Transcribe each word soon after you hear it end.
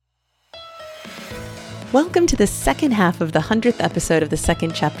Welcome to the second half of the 100th episode of the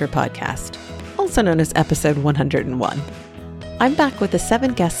Second Chapter podcast, also known as episode 101. I'm back with the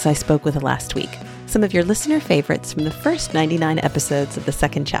 7 guests I spoke with last week, some of your listener favorites from the first 99 episodes of the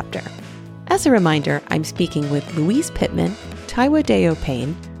Second Chapter. As a reminder, I'm speaking with Louise Pittman, Taiwo Deo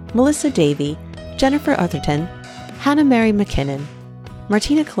Payne, Melissa Davey, Jennifer Otherton, Hannah Mary McKinnon,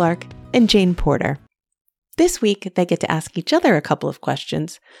 Martina Clark, and Jane Porter. This week, they get to ask each other a couple of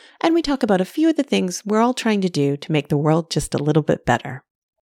questions, and we talk about a few of the things we're all trying to do to make the world just a little bit better.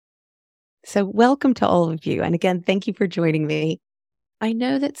 So welcome to all of you, and again, thank you for joining me. I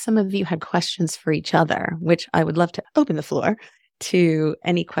know that some of you had questions for each other, which I would love to open the floor to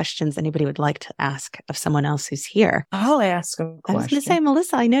any questions anybody would like to ask of someone else who's here. I'll ask a question. I was going to say,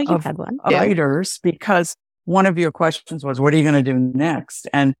 Melissa, I know you had one. Writers, because one of your questions was, what are you going to do next?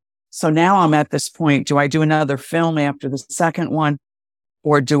 And so now I'm at this point, do I do another film after the second one?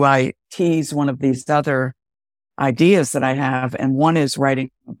 Or do I tease one of these other ideas that I have? And one is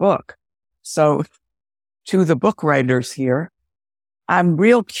writing a book. So to the book writers here, I'm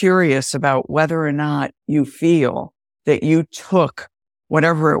real curious about whether or not you feel that you took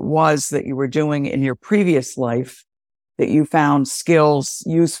whatever it was that you were doing in your previous life, that you found skills,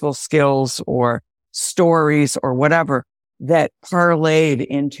 useful skills or stories or whatever that parlayed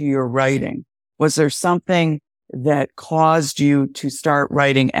into your writing. Was there something that caused you to start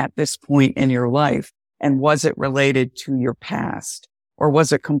writing at this point in your life? And was it related to your past? Or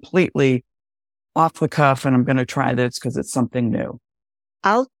was it completely off the cuff and I'm going to try this because it's something new?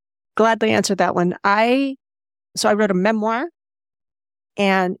 I'll gladly answer that one. So I wrote a memoir,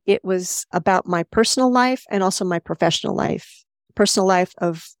 and it was about my personal life and also my professional life. Personal life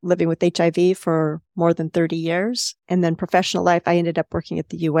of living with HIV for more than 30 years. And then professional life, I ended up working at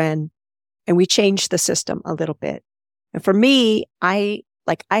the UN, and we changed the system a little bit. And for me, I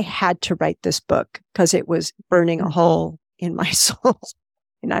had to write this book because it was burning a hole in my soul.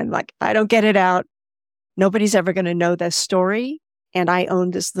 And I'm like, I don't get it out. Nobody's ever going to know this story. And I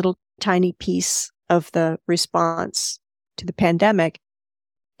own this little tiny piece of the response to the pandemic.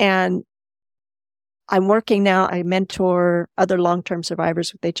 And I'm working now. I mentor other long-term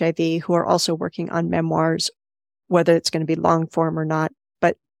survivors with HIV who are also working on memoirs, whether it's going to be long form or not.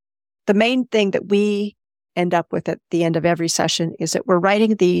 But the main thing that we end up with at the end of every session is that we're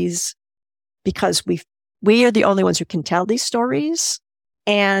writing these because we are the only ones who can tell these stories.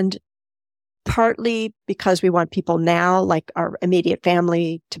 And partly because we want people now, like our immediate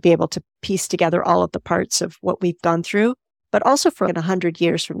family, to be able to piece together all of the parts of what we've gone through, but also for 100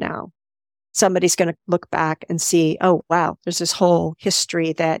 years from now. Somebody's going to look back and see, oh, wow, there's this whole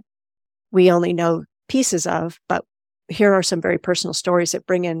history that we only know pieces of, but here are some very personal stories that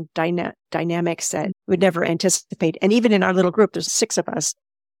bring in dynamics that we'd never anticipate. And even in our little group, there's 6 of us,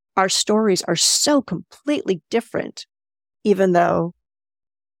 our stories are so completely different, even though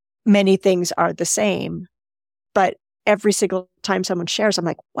many things are the same. But every single time someone shares, I'm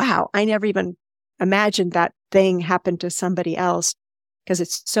like, wow, I never even imagined that thing happened to somebody else, because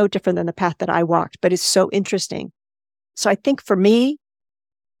it's so different than the path that I walked, but it's so interesting. So I think for me,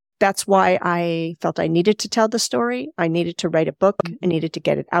 that's why I felt I needed to tell the story. I needed to write a book. I needed to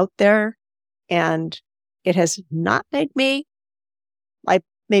get it out there. And it has not made me, I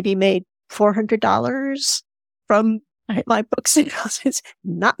maybe made $400 from my book sales. It's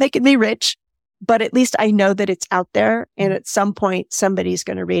not making me rich, but at least I know that it's out there. And at some point, somebody's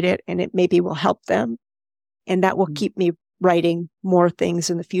going to read it and it maybe will help them. And that will keep me writing more things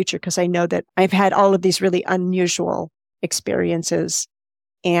in the future, because I know that I've had all of these really unusual experiences.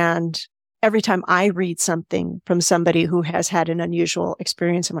 And every time I read something from somebody who has had an unusual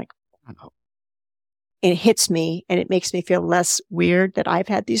experience, I'm like, wow. It hits me and it makes me feel less weird that I've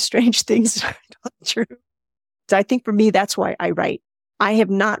had these strange things that I've gone through. So I think for me, that's why I write. I have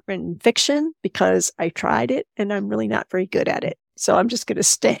not written fiction because I tried it and I'm really not very good at it. So I'm just going to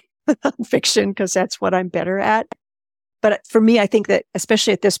stay on fiction because that's what I'm better at. But for me, I think that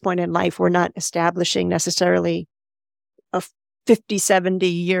especially at this point in life, we're not establishing necessarily a 50,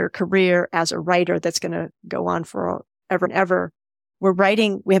 70-year career as a writer that's going to go on forever and ever. We're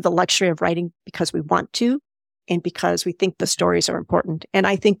writing, we have the luxury of writing because we want to and because we think the stories are important. And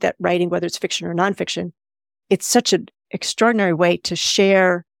I think that writing, whether it's fiction or nonfiction, it's such an extraordinary way to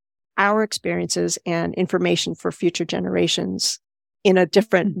share our experiences and information for future generations in a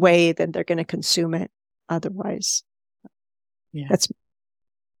different way than they're going to consume it otherwise. Yeah. That's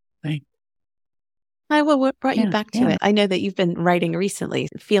right. Well, what brought you back to it? I know that you've been writing recently,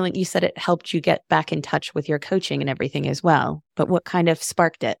 you said it helped you get back in touch with your coaching and everything as well. But what kind of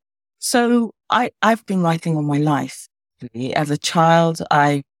sparked it? So I've been writing all my life. As a child,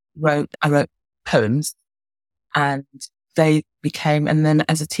 I wrote poems and and then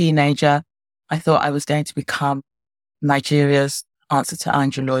as a teenager, I thought I was going to become Nigeria's answer to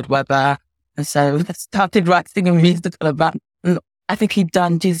Andrew Lloyd Webber. And so I started writing a musical about, I think he'd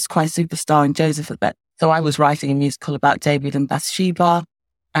done Jesus Christ Superstar and Joseph a bit. So I was writing a musical about David and Bathsheba.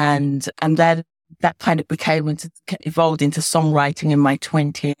 And then that kind of evolved into songwriting in my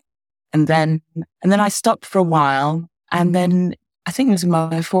 20s. And then I stopped for a while. And then I think it was in my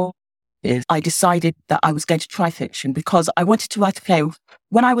 40s, I decided that I was going to try fiction because I wanted to write a play.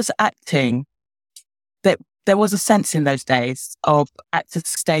 When I was acting, there was a sense in those days of actors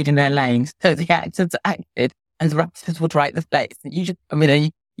stayed in their lanes. So the actors acted and the writers would write the plays.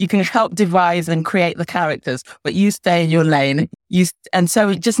 You can help devise and create the characters, but you stay in your lane. And so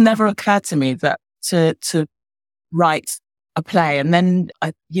it just never occurred to me that to write a play. And then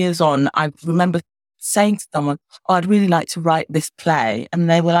years on, I remember saying to someone, "Oh, I'd really like to write this play." And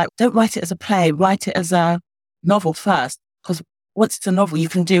they were like, "Don't write it as a play, write it as a novel first. Because once it's a novel, you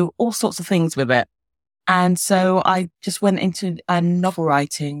can do all sorts of things with it." And so I just went into a novel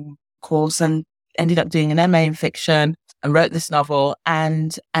writing course and ended up doing an MA in fiction and wrote this novel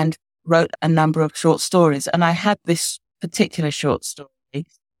and wrote a number of short stories. And I had this particular short story,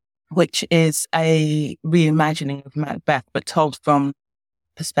 which is a reimagining of Macbeth, but told from the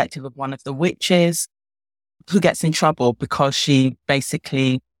perspective of one of the witches who gets in trouble because she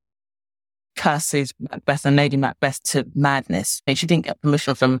basically curses Macbeth and Lady Macbeth to madness. And she didn't get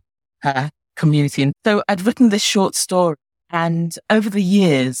permission from her community. And so I'd written this short story, and over the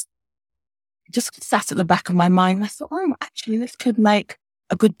years, it just sat at the back of my mind. I thought, oh, actually, this could make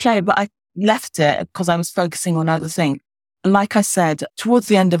a good play, but I left it because I was focusing on other things. And like I said, towards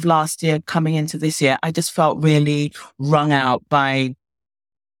the end of last year, coming into this year, I just felt really wrung out by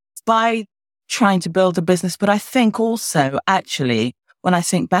trying to build a business. But I think also, actually, when I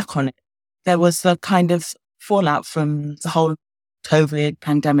think back on it, there was a kind of fallout from the whole COVID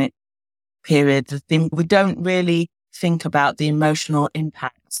pandemic period. We don't really think about the emotional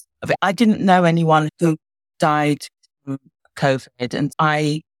impacts of it. I didn't know anyone who died from COVID, and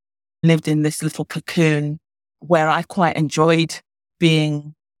I lived in this little cocoon where I quite enjoyed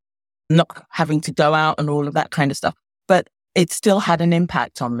being, not having to go out and all of that kind of stuff. But it still had an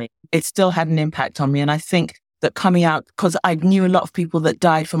impact on me. And I think that coming out, because I knew a lot of people that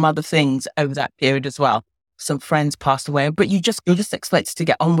died from other things over that period as well. Some friends passed away, but you're just expected to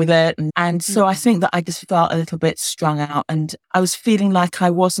get on with it. And so I think that I just felt a little bit strung out, and I was feeling like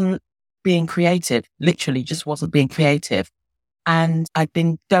I wasn't being creative, literally just wasn't being creative. And I'd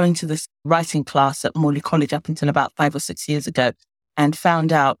been going to this writing class at Morley College up until about 5 or 6 years ago, and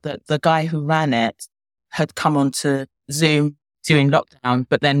found out that the guy who ran it had come onto Zoom during lockdown,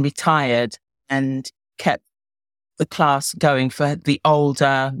 but then retired and kept the class going for the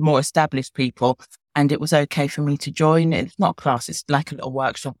older, more established people. And it was okay for me to join. It's not a class, it's like a little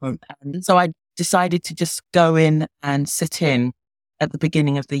workshop. And so I decided to just go in and sit in at the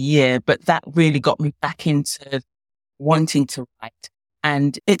beginning of the year. But that really got me back into wanting to write.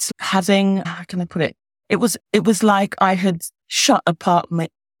 And it's having, how can I put it? It was like I had shut a part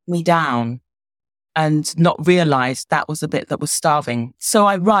me down and not realized that was the bit that was starving. So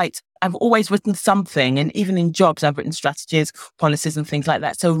I write. I've always written something. And even in jobs, I've written strategies, policies and things like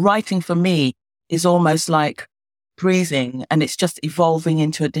that. So writing for me is almost like breathing, and it's just evolving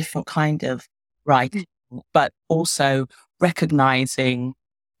into a different kind of writing, but also recognizing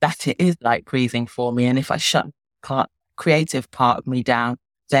that it is like breathing for me. And if I shut the creative part of me down,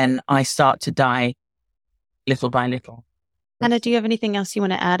 then I start to die little by little. Anna, do you have anything else you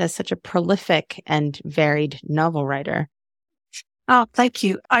want to add as such a prolific and varied novel writer? Oh, thank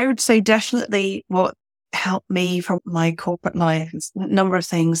you. I would say definitely what helped me from my corporate life is a number of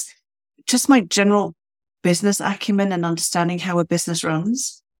things. Just my general business acumen and understanding how a business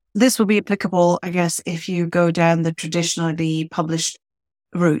runs. This will be applicable, I guess, if you go down the traditionally published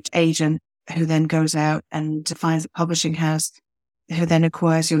route, agent who then goes out and finds a publishing house who then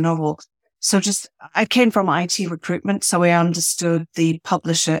acquires your novel. So I came from IT recruitment, so I understood the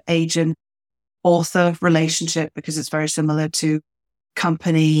publisher, agent, author relationship because it's very similar to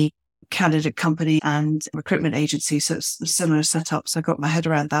company, candidate company and recruitment agency. So it's a similar setup. So I got my head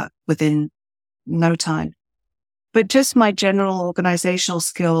around that within no time. But just my general organizational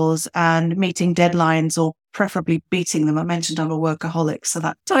skills and meeting deadlines, or preferably beating them. I mentioned I'm a workaholic, so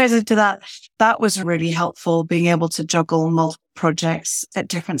that ties into that. That was really helpful, being able to juggle multiple projects at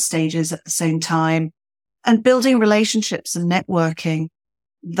different stages at the same time and building relationships and networking.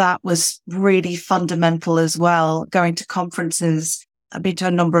 That was really fundamental as well. Going to conferences. I've been to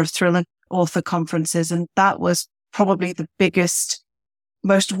a number of thriller author conferences, and that was probably the biggest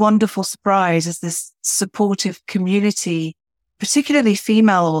most wonderful surprise is this supportive community, particularly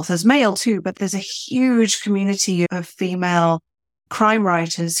female authors, male too, but there's a huge community of female crime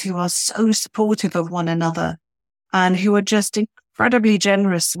writers who are so supportive of one another and who are just incredibly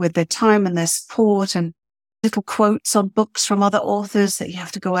generous with their time and their support, and little quotes on books from other authors that you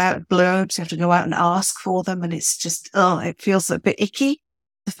have to go out and blurbs, you have to go out and ask for them. And it's just, it feels a bit icky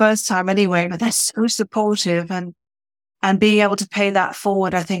the first time anyway, but they're so supportive, and being able to pay that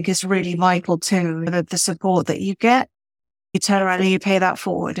forward, I think, is really vital too. The support that you get, you turn around and you pay that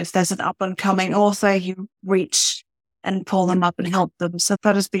forward. If there's an up and coming author, you reach and pull them up and help them. So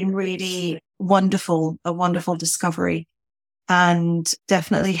that has been really wonderful, a wonderful discovery, and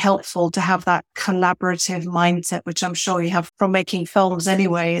definitely helpful to have that collaborative mindset, which I'm sure you have from making films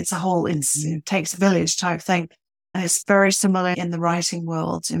anyway. It takes a village type thing. And it's very similar in the writing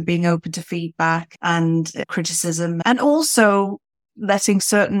world, in being open to feedback and criticism, and also letting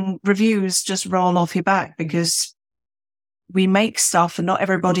certain reviews just roll off your back, because we make stuff and not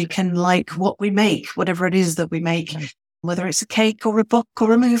everybody can like what we make, whatever it is that we make, whether it's a cake or a book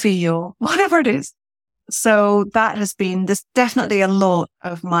or a movie or whatever it is. So there's definitely a lot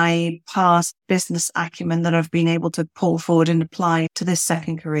of my past business acumen that I've been able to pull forward and apply to this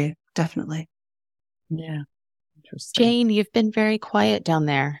second career. Definitely. Yeah. Jane, you've been very quiet down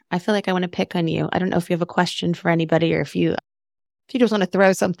there. I feel like I want to pick on you. I don't know if you have a question for anybody, or if you just want to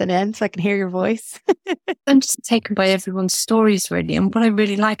throw something in so I can hear your voice. I'm just taken by everyone's stories, really. And what I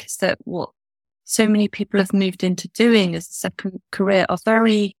really like is that what so many people have moved into doing as a second career are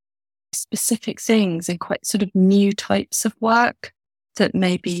very specific things and quite sort of new types of work that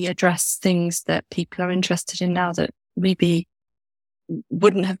maybe address things that people are interested in now that maybe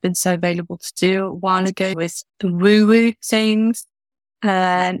wouldn't have been so available to do a while ago, with the woo-woo things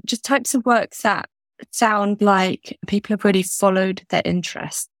and just types of work that sound like people have really followed their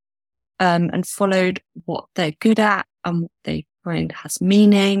interests and followed what they're good at and what they find has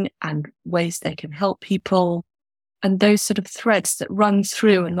meaning and ways they can help people, and those sort of threads that run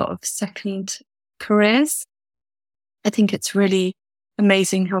through a lot of second careers. I think it's really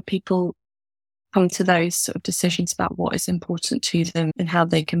amazing how people come to those sort of decisions about what is important to them and how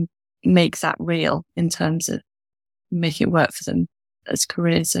they can make that real in terms of making it work for them as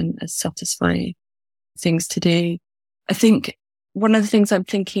careers and as satisfying things to do. I think one of the things I'm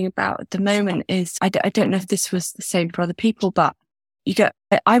thinking about at the moment is, I don't know if this was the same for other people, but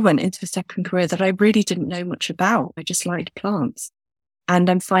I went into a second career that I really didn't know much about. I just liked plants, and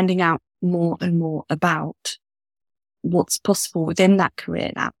I'm finding out more and more about what's possible within that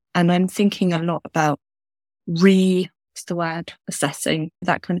career now. And I'm thinking a lot about assessing,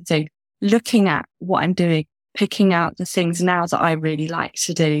 that kind of thing, looking at what I'm doing, picking out the things now that I really like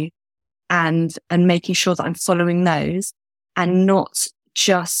to do, and making sure that I'm following those and not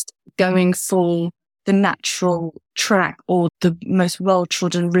just going for the natural track or the most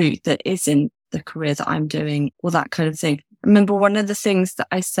well-trodden route that isn't the career that I'm doing, or that kind of thing. I remember one of the things that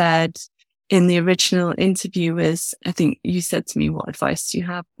I said in the original interview was, I think you said to me, what advice do you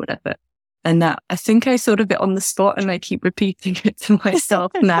have, whatever. And that I think I thought of it on the spot, and I keep repeating it to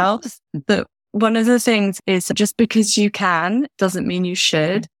myself now. That one of the things is, just because you can doesn't mean you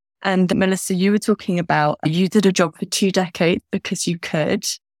should. And Melissa, you were talking about, you did a job for 2 decades because you could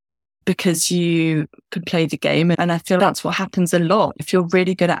play the game. And I feel that's what happens a lot. If you're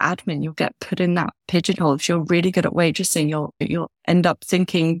really good at admin, you'll get put in that pigeonhole. If you're really good at waitressing, you'll end up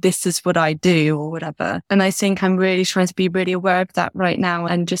thinking, this is what I do or whatever. And I think I'm really trying to be really aware of that right now,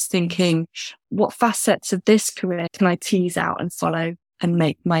 and just thinking, what facets of this career can I tease out and follow and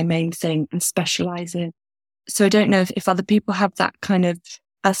make my main thing and specialize in? So I don't know if other people have that kind of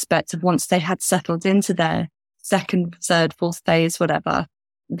aspect of, once they had settled into their second, third, fourth phase, whatever,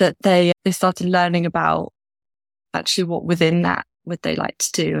 that they started learning about actually what within that would they like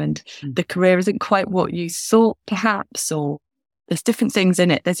to do. And the career isn't quite what you thought, perhaps, or there's different things in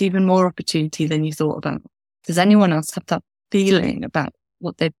it. There's even more opportunity than you thought about. Does anyone else have that feeling about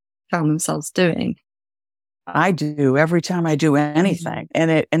what they've found themselves doing? I do every time I do anything.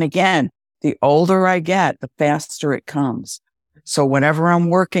 And again, the older I get, the faster it comes. So whatever I'm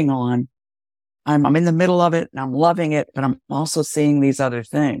working on, I'm in the middle of it and I'm loving it, but I'm also seeing these other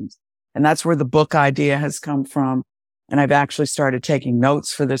things. And that's where the book idea has come from. And I've actually started taking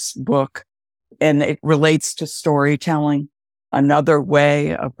notes for this book, and it relates to storytelling, another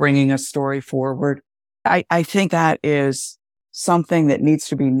way of bringing a story forward. I think that is something that needs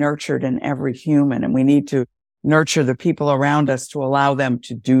to be nurtured in every human. And we need to nurture the people around us to allow them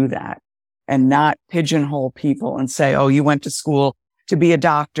to do that, and not pigeonhole people and say, oh, you went to school to be a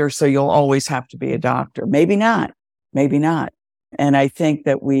doctor, so you'll always have to be a doctor. Maybe not. Maybe not. And I think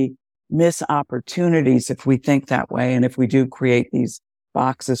that we miss opportunities if we think that way. And if we do create these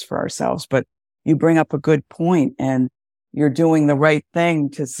boxes for ourselves, but you bring up a good point, and you're doing the right thing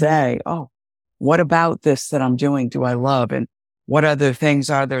to say, oh, what about this that I'm doing do I love? And what other things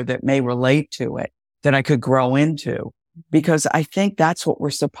are there that may relate to it that I could grow into? Because I think that's what we're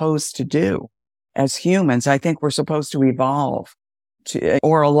supposed to do as humans. I think we're supposed to evolve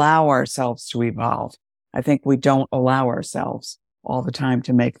or allow ourselves to evolve. I think we don't allow ourselves all the time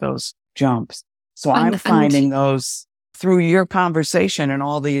to make those jumps. So I'm finding those through your conversation and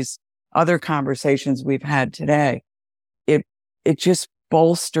all these other conversations we've had today. It just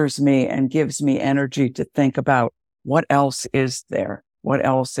bolsters me and gives me energy to think about what else is there? What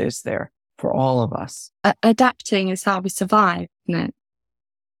else is there for all of us? Adapting is how we survive, isn't it?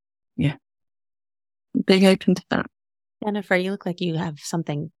 Yeah. Being open to that. Jennifer, you look like you have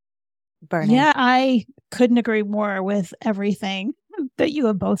something burning. Yeah, I couldn't agree more with everything that you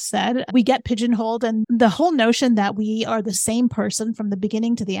have both said. We get pigeonholed, and the whole notion that we are the same person from the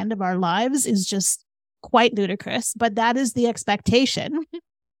beginning to the end of our lives is just quite ludicrous. But that is the expectation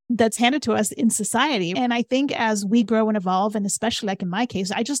that's handed to us in society. And I think as we grow and evolve, and especially like in my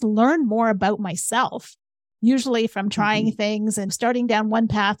case, I just learn more about myself, usually from trying things and starting down one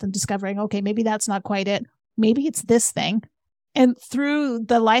path and discovering, okay, maybe that's not quite it. Maybe it's this thing. And through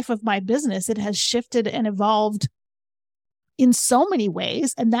the life of my business, it has shifted and evolved in so many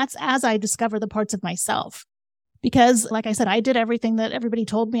ways. And that's as I discover the parts of myself. Because like I said, I did everything that everybody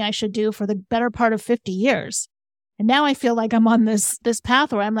told me I should do for the better part of 50 years. And now I feel like I'm on this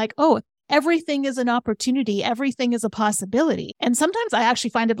path where I'm like, oh, everything is an opportunity. Everything is a possibility. And sometimes I actually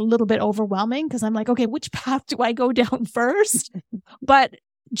find it a little bit overwhelming because I'm like, okay, which path do I go down first? But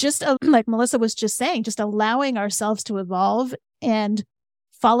just like Melissa was just saying, just allowing ourselves to evolve and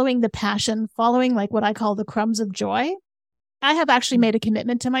following the passion, following like what I call the crumbs of joy. I have actually made a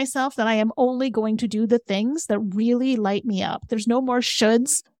commitment to myself that I am only going to do the things that really light me up. There's no more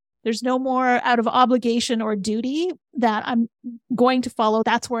shoulds. There's no more out of obligation or duty that I'm going to follow.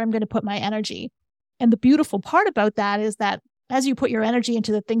 That's where I'm going to put my energy. And the beautiful part about that is that as you put your energy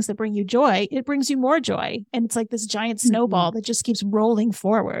into the things that bring you joy, it brings you more joy. And it's like this giant snowball that just keeps rolling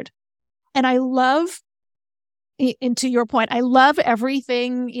forward. And I love, and to your point, I love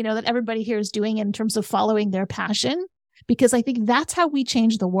everything, that everybody here is doing in terms of following their passion, because I think that's how we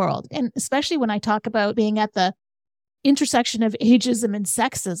change the world. And especially when I talk about being at the intersection of ageism and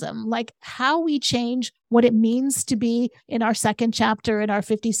sexism, like how we change what it means to be in our second chapter in our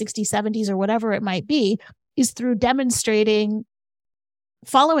 50s, 60s, 70s, or whatever it might be, is through demonstrating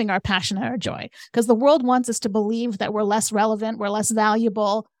following our passion and our joy. Because the world wants us to believe that we're less relevant, we're less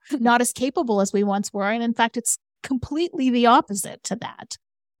valuable, not as capable as we once were. And in fact, it's completely the opposite to that.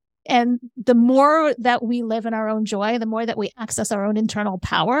 And the more that we live in our own joy, the more that we access our own internal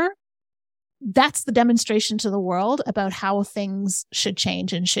power, that's the demonstration to the world about how things should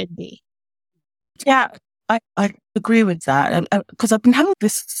change and should be. Yeah, I agree with that. Because I've been having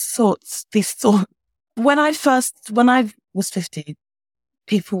these thoughts. When I was 50,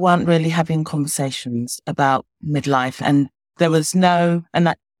 people weren't really having conversations about midlife, and there was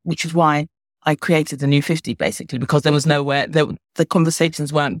which is why I created the New 50, basically, because there was nowhere, the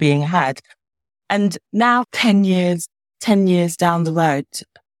conversations weren't being had. And now 10 years down the road,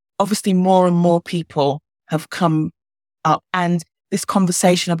 obviously more and more people have come up, and this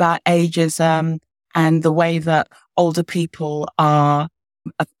conversation about ageism and the way that older people are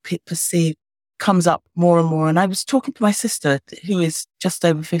perceived comes up more and more. And I was talking to my sister, who is just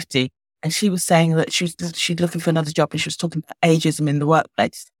over 50, and she was saying that she's looking for another job, and she was talking about ageism in the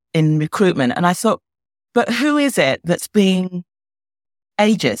workplace, in recruitment. And I thought, but who is it that's being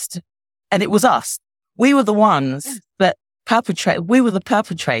ageist? And it was us. We were the ones that we were the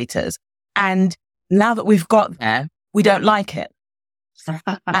perpetrators. And now that we've got there, we don't like it.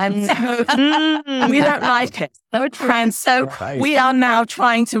 And we don't like it. And so we are now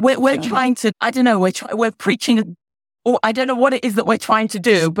trying to, we're trying to, I don't know, we're preaching, or I don't know what it is that we're trying to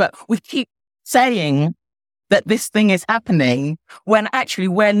do, but we keep saying that this thing is happening when actually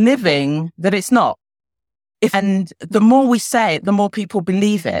we're living that it's not. And the more we say it, the more people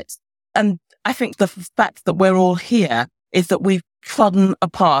believe it. And I think the fact that we're all here is that we've trodden a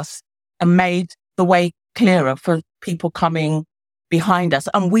path and made the way clearer for people coming behind us.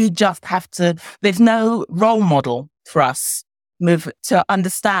 And we just have to, there's no role model for us to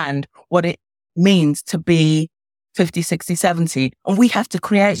understand what it means to be 50, 60, 70. And we have to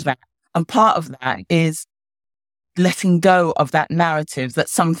create that. And part of that is letting go of that narrative that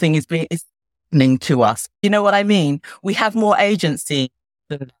something is happening to us. You know what I mean? We have more agency,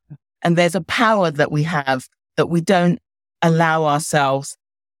 and there's a power that we have that we don't allow ourselves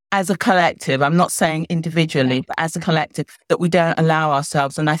as a collective, I'm not saying individually, but as a collective, that we don't allow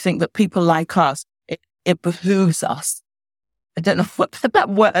ourselves. And I think that people like us, it behooves us. I don't know what that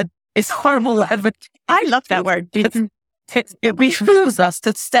word is, horrible word, but I love that word. It behooves us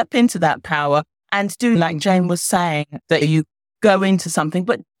to step into that power and do, like Jane was saying, that you go into something,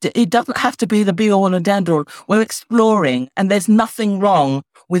 but it doesn't have to be the be all and end all. We're exploring, and there's nothing wrong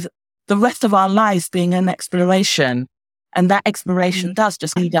with the rest of our lives being an exploration. And that exploration does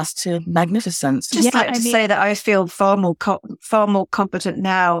just lead us to magnificence. Just like to say that I feel far more competent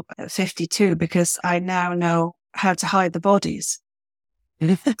now at 52 because I now know how to hide the bodies.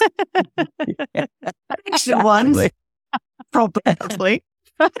 One, probably.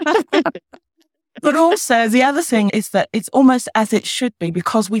 But also the other thing is that it's almost as it should be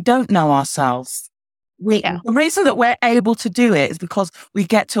because we don't know ourselves. The reason that we're able to do it is because we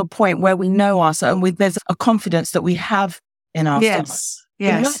get to a point where we know ourselves and there's a confidence that we have in ourselves.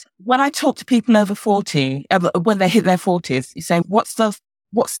 Yes. When I talk to people over 40, when they hit their 40s, you say, what's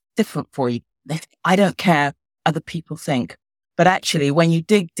different for you? They think, I don't care other people think. But actually, when you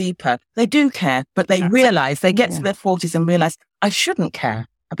dig deeper, they do care, but they realize, they get to their 40s and realize, I shouldn't care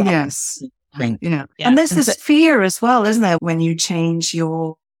about And there's this fear as well, isn't there? When you change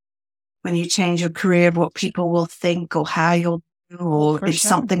your career, what people will think or how you'll do, or it's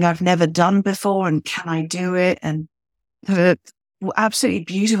something I've never done before and can I do it? And the absolutely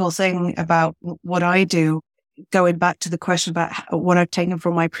beautiful thing about what I do, going back to the question about what I've taken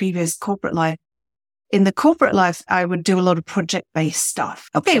from my previous corporate life. In the corporate life, I would do a lot of project-based stuff.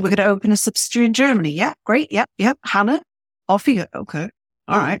 Okay, we're going to open a subsidiary in Germany. Yeah, great. Yep. Hannah, off you go. Okay.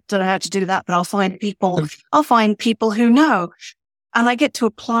 All right. Don't know how to do that, but I'll find people who know. And I get to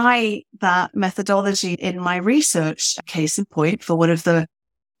apply that methodology in my research. Case in point, for one of the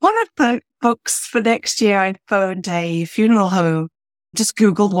books for next year, I phoned a funeral home, just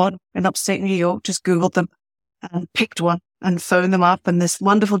Googled one in upstate New York, just Googled them and picked one and phoned them up. And this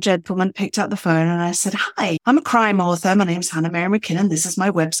wonderful gentleman picked up the phone and I said, hi, I'm a crime author. My name's Hannah Mary McKinnon. This is my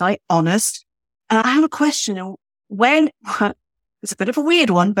website, Honest. And I have a question. It's a bit of a weird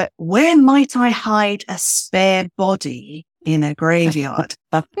one, but where might I hide a spare body in a graveyard?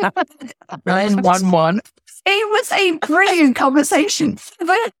 911. It was a brilliant conversation.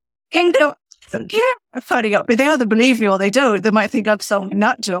 But phoning up, but they either believe me or they don't. They might think I'm some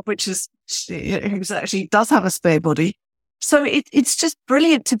nut job, which is who actually does have a spare body. So it's just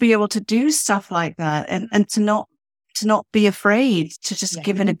brilliant to be able to do stuff like that and to not be afraid to just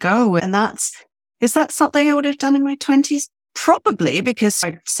give it a go. And is that something I would have done in my 20s? Probably, because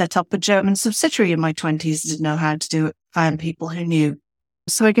I set up a German subsidiary in my 20s, didn't know how to do it, found people who knew.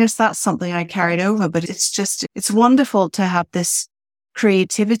 So I guess that's something I carried over, but it's wonderful to have this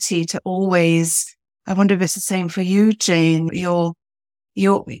creativity to always, I wonder if it's the same for you, Jane.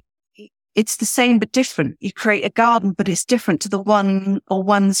 It's the same but different. You create a garden, but it's different to the one or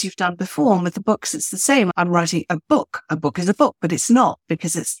ones you've done before. And with the books, it's the same. I'm writing a book. A book is a book, but it's not,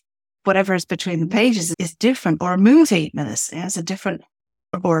 because it's whatever is between the pages is different. Or a movie, it's a different,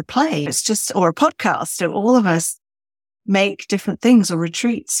 or a play. Or a podcast. So all of us make different things, or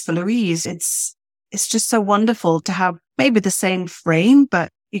retreats for Louise. It's just so wonderful to have maybe the same frame,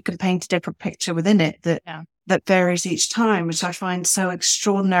 but you can paint a different picture within it that varies each time, which I find so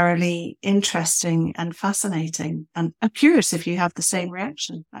extraordinarily interesting and fascinating. And I'm curious if you have the same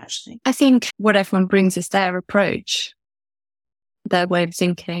reaction, actually. I think what everyone brings is their approach, their way of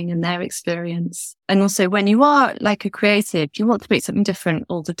thinking and their experience. And also when you are like a creative, you want to make something different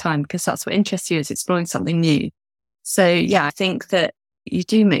all the time because that's what interests you, is exploring something new. So yeah, I think that you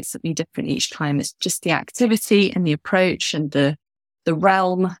do make something different each time. It's just the activity and the approach and the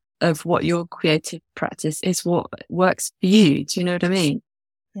realm of what your creative practice is, what works for you. Do you know what I mean?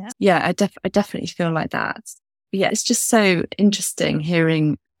 Yeah, I definitely feel like that. But yeah, it's just so interesting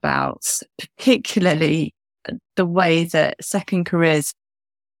hearing about particularly the way that second careers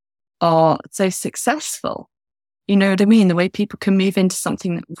are so successful. You know what I mean? The way people can move into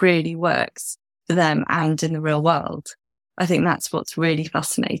something that really works for them and in the real world. I think that's what's really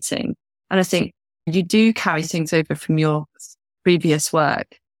fascinating. And I think you do carry things over from your previous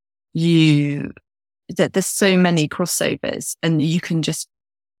work. That there's so many crossovers and you can just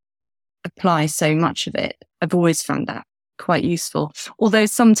apply so much of it. I've always found that quite useful. Although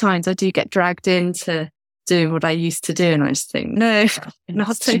sometimes I do get dragged into doing what I used to do and I just think, no, I'm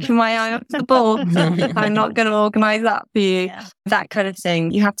not taking my eye off the ball. I'm not going to organise that for you. Yeah. That kind of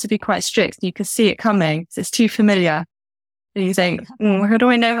thing. You have to be quite strict. You can see it coming. It's too familiar. And you think, how do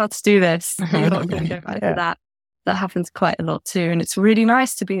I know how to do this? You're not going to go back to that. That happens quite a lot too. And it's really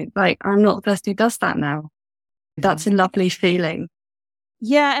nice to be like, I'm not the person who does that now. That's a lovely feeling.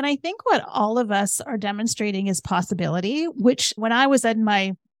 Yeah. And I think what all of us are demonstrating is possibility, which when I was in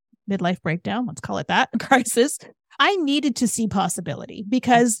my midlife breakdown, let's call it that, crisis, I needed to see possibility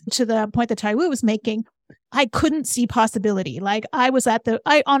because to the point that Tai Wu was making, I couldn't see possibility. Like I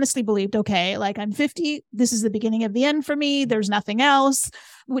honestly believed, okay, like I'm 50. This is the beginning of the end for me. There's nothing else,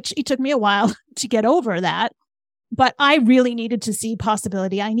 which it took me a while to get over that. But I really needed to see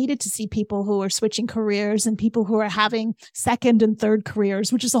possibility. I needed to see people who are switching careers and people who are having second and third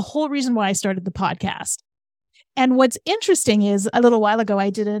careers, which is the whole reason why I started the podcast. And what's interesting is a little while ago, I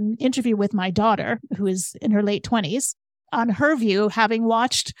did an interview with my daughter, who is in her late 20s, on her view, having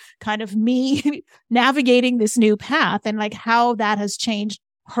watched kind of me navigating this new path and like how that has changed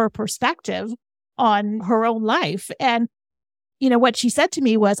her perspective on her own life. And, you know, what she said to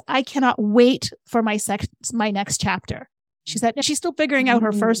me was, I cannot wait for my next chapter. She said, she's still figuring out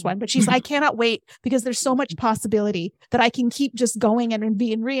her first one, but I cannot wait because there's so much possibility that I can keep just going and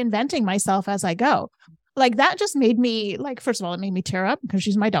reinventing myself as I go. Like that just made me like, first of all, it made me tear up because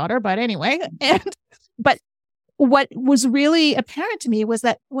she's my daughter, but anyway. But what was really apparent to me was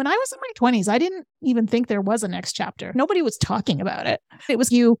that when I was in my 20s, I didn't even think there was a next chapter. Nobody was talking about it. It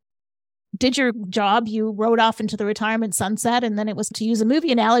was you did your job, you rode off into the retirement sunset. And then it was, to use a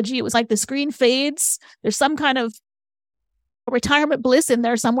movie analogy, it was like the screen fades. There's some kind of retirement bliss in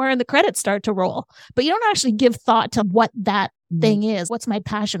there somewhere and the credits start to roll. But you don't actually give thought to what that thing is. What's my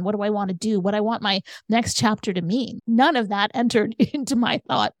passion? What do I want to do? What I want my next chapter to mean? None of that entered into my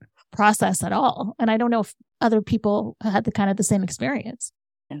thought process at all. And I don't know if other people had the same experience.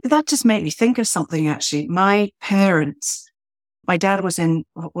 That just made me think of something, actually. My parents, my dad was an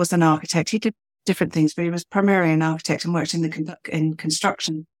architect. He did different things, but he was primarily an architect and worked in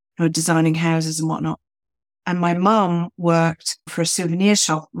construction, designing houses and whatnot. And my mum worked for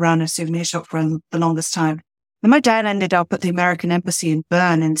ran a souvenir shop for the longest time. And my dad ended up at the American Embassy in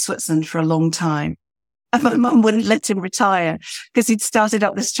Bern in Switzerland for a long time. And my mum wouldn't let him retire because he'd started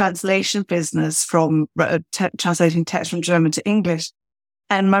up this translation business from translating text from German to English.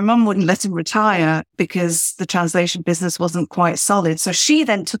 And my mum wouldn't let him retire because the translation business wasn't quite solid. So she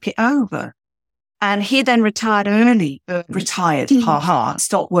then took it over. And he then retired early,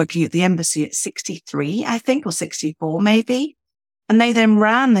 stopped working at the embassy at 63, I think, or 64 maybe. And they then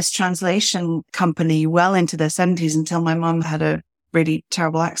ran this translation company well into their 70s until my mum had a really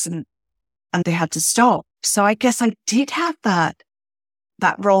terrible accident and they had to stop. So I guess I did have that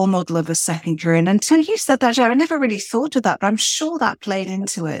role model of a second career. And until you said that, I never really thought of that, but I'm sure that played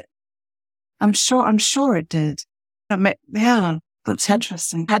into it. I'm sure it did. Yeah. That's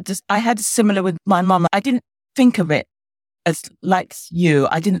interesting. I had similar with my mum. I didn't think of it as like you.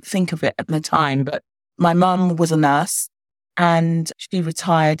 I didn't think of it at the time, but my mum was a nurse and she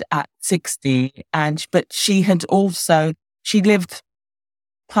retired at 60. But she lived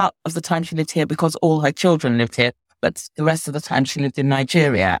part of the time she lived here because all her children lived here, but the rest of the time she lived in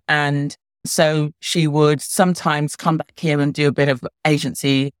Nigeria. And so she would sometimes come back here and do a bit of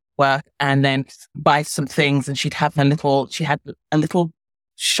agency work and then buy some things, and she had a little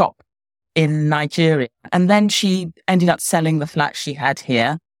shop in Nigeria, and then she ended up selling the flat she had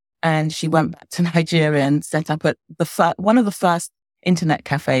here, and she went back to Nigeria and set up at one of the first internet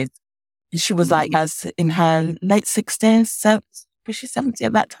cafes. She was like in her late 60s, so was she 70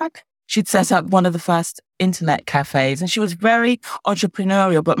 at that time? She'd set up one of the first internet cafes, and she was very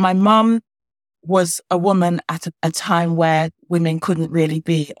entrepreneurial. But my mum was a woman at a time where women couldn't really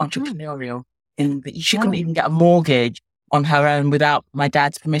be entrepreneurial. She couldn't even get a mortgage on her own without my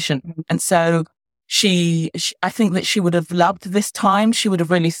dad's permission. And so I think that she would have loved this time. She would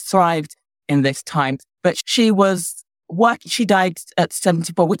have really thrived in this time. But she died at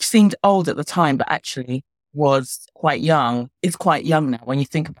 74, which seemed old at the time, but actually was quite young. It's quite young now when you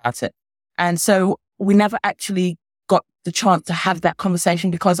think about it. And so we never actually got the chance to have that conversation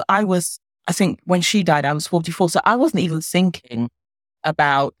because I think when she died, I was 44. So I wasn't even thinking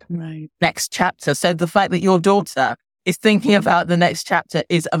about next chapter. So the fact that your daughter is thinking about the next chapter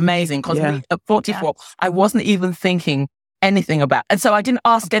is amazing because at 44, I wasn't even thinking anything about. And so I didn't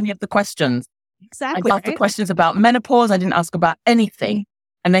ask any of the questions. Exactly. I asked the questions about menopause. I didn't ask about anything.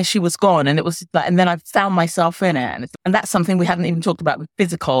 And then she was gone. And it was like, and then I found myself in it. And that's something we hadn't even talked about with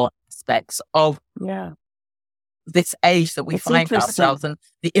physical aspects of this age that we find ourselves and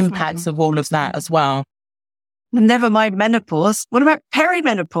the impacts of all of that as well. Never mind menopause. What about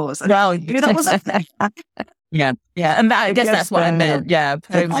perimenopause? Well, that wasn't yeah. And I guess that's what I meant. Yeah.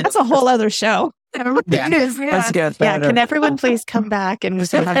 That's a whole other show. Let's get better. Can everyone please come back and have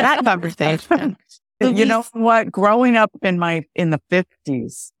that conversation? You know what? Growing up in the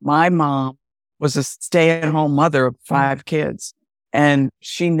 50s, my mom was a stay-at-home mother of 5 kids. And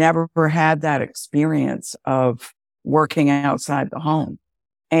she never had that experience of working outside the home.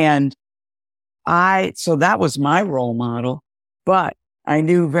 And so that was my role model, but I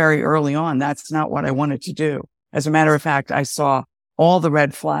knew very early on that's not what I wanted to do. As a matter of fact, I saw all the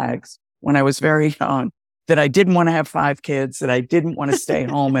red flags when I was very young, that I didn't want to have 5 kids, that I didn't want to stay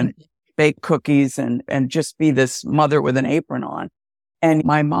home and bake cookies and just be this mother with an apron on. And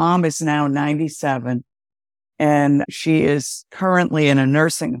my mom is now 97 and she is currently in a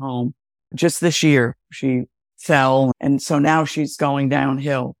nursing home. Just this year, she fell. And so now she's going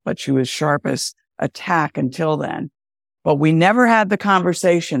downhill, but she was sharp as a tack until then. But we never had the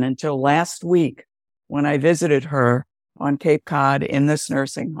conversation until last week when I visited her on Cape Cod in this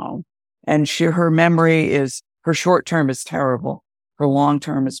nursing home. And her memory her short term is terrible. Her long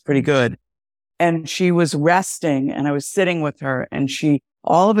term is pretty good. And she was resting and I was sitting with her and she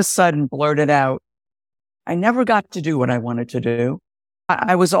all of a sudden blurted out, I never got to do what I wanted to do.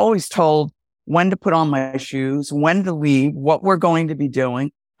 I was always told when to put on my shoes, when to leave, what we're going to be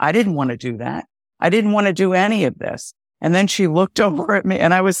doing. I didn't want to do that. I didn't want to do any of this. And then she looked over at me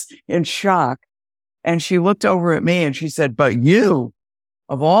and I was in shock. And she looked over at me and she said, but you,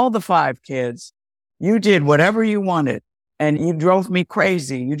 of all the 5 kids, you did whatever you wanted and you drove me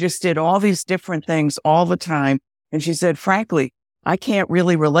crazy. You just did all these different things all the time. And she said, frankly, I can't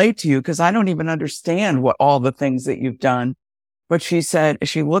really relate to you because I don't even understand what all the things that you've done. But she said,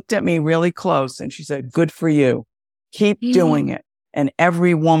 she looked at me really close and she said, good for you. Keep doing it. And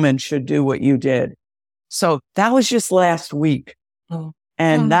every woman should do what you did. So that was just last week.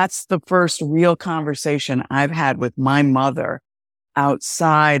 And that's the first real conversation I've had with my mother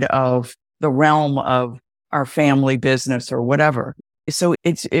outside of the realm of our family business or whatever. So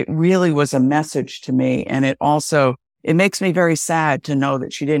it really was a message to me. And it makes me very sad to know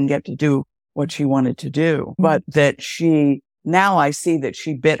that she didn't get to do what she wanted to do, but that now I see that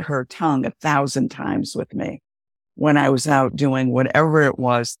she bit her tongue 1,000 times with me when I was out doing whatever it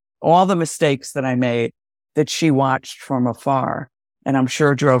was, all the mistakes that I made that she watched from afar and I'm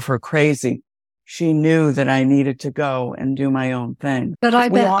sure drove her crazy. She knew that I needed to go and do my own thing. But I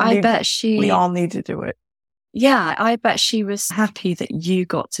bet we all need to do it. Yeah, I bet she was happy that you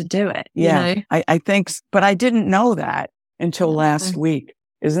got to do it. Yeah, you know? I think, but I didn't know that until last week.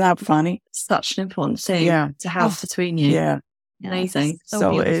 Isn't that funny? Such an important thing to have between you. Yeah. Amazing.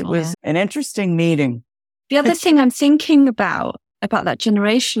 So it was an interesting meeting. The other thing I'm thinking about that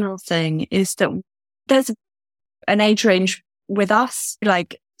generational thing is that there's an age range with us,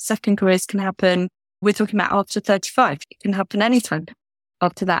 like second careers can happen. We're talking about after 35. It can happen anytime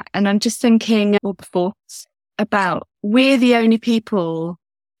after that. And I'm just thinking, or before, about we're the only people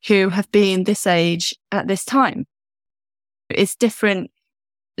who have been this age at this time. It's different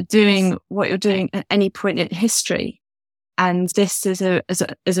doing what you're doing at any point in history. And this is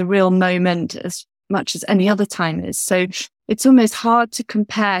a real moment as much as any other time is. So it's almost hard to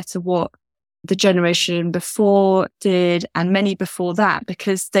compare to what the generation before did and many before that,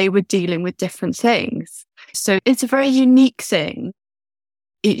 because they were dealing with different things. So it's a very unique thing.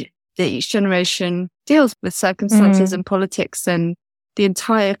 That each generation deals with circumstances and politics and the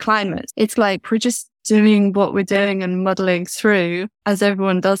entire climate. It's like we're just doing what we're doing and muddling through as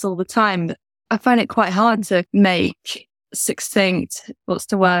everyone does all the time. But I find it quite hard to make succinct,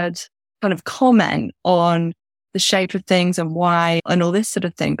 kind of comment on the shape of things and why and all this sort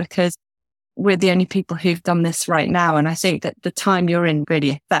of thing, because we're the only people who've done this right now. And I think that the time you're in really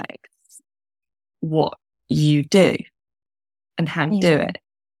affects what you do and how you do it.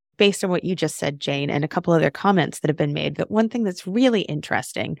 Based on what you just said, Jane, and a couple other comments that have been made, but one thing that's really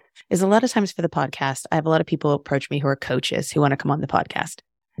interesting is a lot of times for the podcast, I have a lot of people approach me who are coaches who want to come on the podcast.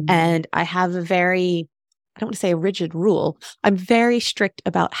 And I have I don't want to say a rigid rule. I'm very strict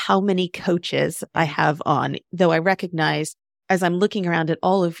about how many coaches I have on, though I recognize as I'm looking around at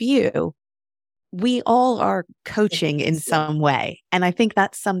all of you, we all are coaching in some way. And I think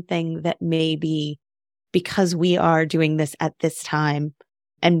that's something that maybe because we are doing this at this time,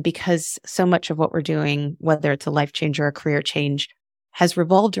 and because so much of what we're doing, whether it's a life change or a career change, has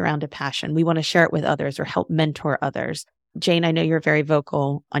revolved around a passion, we want to share it with others or help mentor others. Jane, I know you're very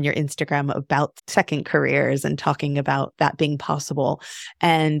vocal on your Instagram about second careers and talking about that being possible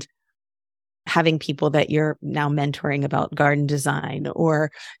and having people that you're now mentoring about garden design,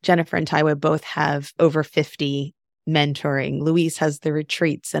 or Jennifer and Taiwo both have over 50 mentoring. Louise has the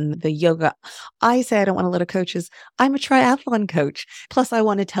retreats and the yoga. I say I don't want a lot of coaches. I'm a triathlon coach. Plus, I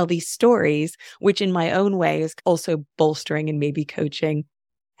want to tell these stories, which in my own way is also bolstering and maybe coaching.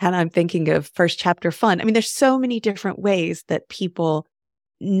 And I'm thinking of First Chapter Fun. I mean, there's so many different ways that people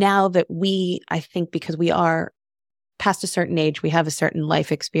now that I think because we are past a certain age, we have a certain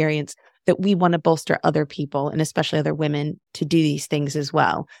life experience, that we want to bolster other people and especially other women to do these things as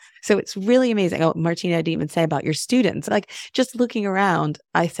well. So it's really amazing. Oh, Martina, I didn't even say about your students. Like just looking around,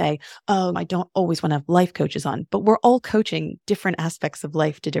 I say, oh, I don't always want to have life coaches on, but we're all coaching different aspects of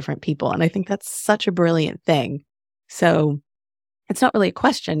life to different people. And I think that's such a brilliant thing. So it's not really a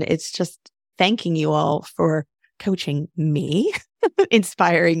question. It's just thanking you all for coaching me,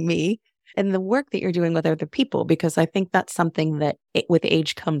 inspiring me, and the work that you're doing with other people, because I think that's something that with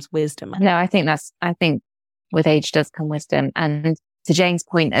age comes wisdom. No, I think with age does come wisdom. And to Jane's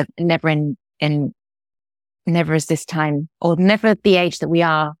point of never is this time, or never at the age that we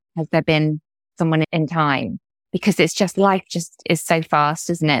are, has there been someone in time, because it's just life just is so fast,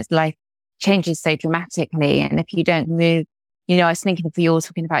 isn't it? Life changes so dramatically. And if you don't move, I was thinking of you all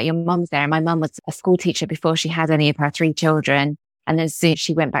talking about your mum's there. And my mum was a school teacher before she had any of her 3 children. And then soon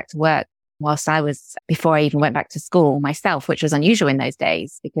she went back to work before I even went back to school myself, which was unusual in those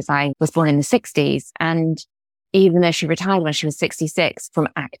days because I was born in the 60s. And even though she retired when she was 66 from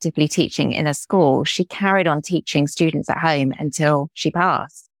actively teaching in a school, she carried on teaching students at home until she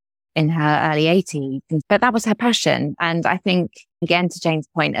passed in her early 80s. But that was her passion. And I think, again, to Jane's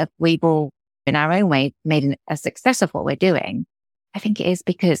point of we've all in our own way made a success of what we're doing. I think it is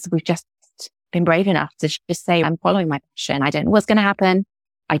because we've just been brave enough to just say, I'm following my passion. I don't know what's going to happen.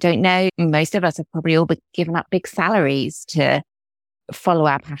 I don't know. Most of us have probably all given up big salaries to follow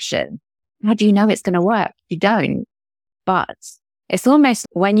our passion. How do you know it's going to work? You don't. But it's almost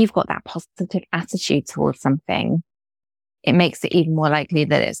when you've got that positive attitude towards something, it makes it even more likely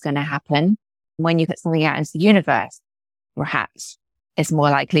that it's going to happen. When you put something out into the universe, perhaps it's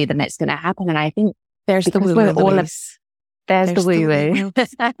more likely that it's going to happen. And I think there's the woo-woo. There's the woo-woo.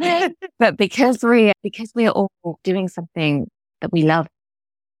 But because we are all doing something that we love,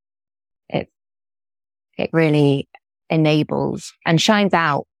 it really enables and shines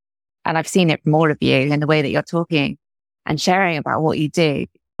out. And I've seen it from all of you in the way that you're talking and sharing about what you do.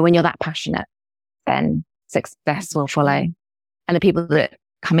 When you're that passionate, then success will follow. And the people that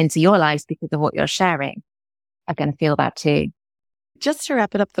come into your lives because of what you're sharing are going to feel that too. Just to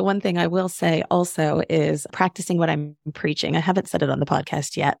wrap it up, the one thing I will say also is practicing what I'm preaching. I haven't said it on the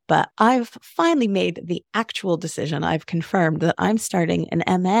podcast yet, but I've finally made the actual decision. I've confirmed that I'm starting an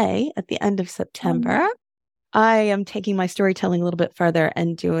MA at the end of September. I am taking my storytelling a little bit further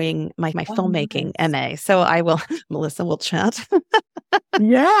and doing my filmmaking MA. So I will, Melissa will chat.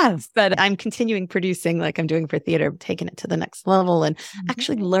 Yes. But I'm continuing producing like I'm doing for theater, taking it to the next level and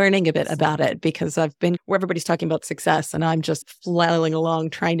actually learning a bit about it because I've been where everybody's talking about success and I'm just flailing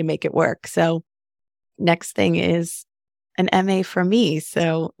along trying to make it work. So next thing is an MA for me.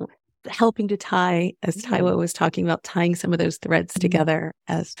 So helping to tie, as Taiwo was talking about, tying some of those threads together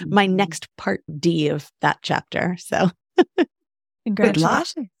as my next part D of that chapter. So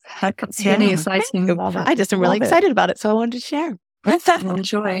congratulations. It's really exciting. I just am really excited about it. So I wanted to share.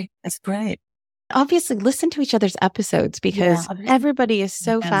 Enjoy. That's great. Obviously, listen to each other's episodes because everybody is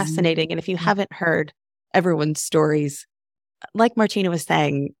so fascinating. And if you haven't heard everyone's stories, like Martina was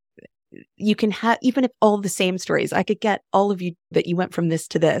saying, you can have, even if all the same stories, I could get all of you that you went from this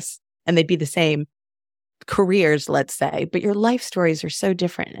to this and they'd be the same careers, let's say, but your life stories are so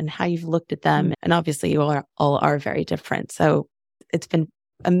different and how you've looked at them. And obviously you all are very different. So it's been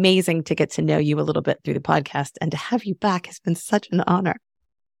amazing to get to know you a little bit through the podcast, and to have you back has been such an honor.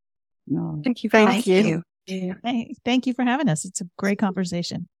 Thank you very much. Thank you for having us. It's a great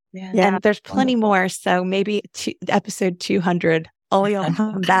conversation. And there's plenty more. So maybe episode 200, all y'all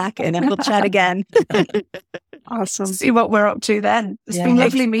come back and then we'll chat again. Awesome. See what we're up to then. It's been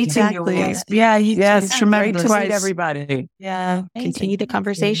lovely meeting you. Yes, tremendous. To meet everybody. Yeah. Continue the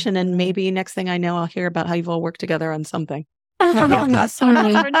conversation and maybe next thing I know, I'll hear about how you've all worked together on something. You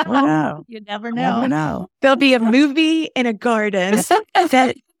never know. There'll be a movie in a garden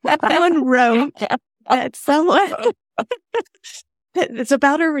that someone wrote that someone it's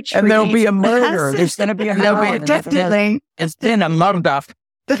about a retreat. And there'll be a murder. There's going to be a murder. Definitely. It's been a murder.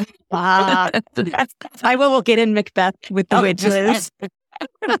 I will get in Macbeth with the witches.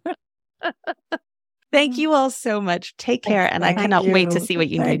 Thank you all so much. Take care. And I cannot wait to see what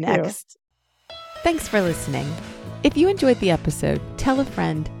you do next. Thanks for listening. If you enjoyed the episode, tell a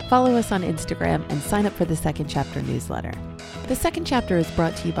friend, follow us on Instagram, and sign up for the Second Chapter newsletter. The Second Chapter is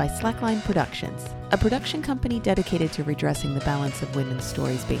brought to you by Slackline Productions, a production company dedicated to redressing the balance of women's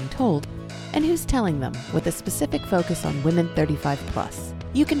stories being told, and who's telling them with a specific focus on women 35 plus.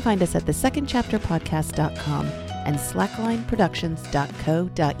 You can find us at thesecondchapterpodcast.com and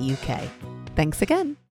slacklineproductions.co.uk. Thanks again.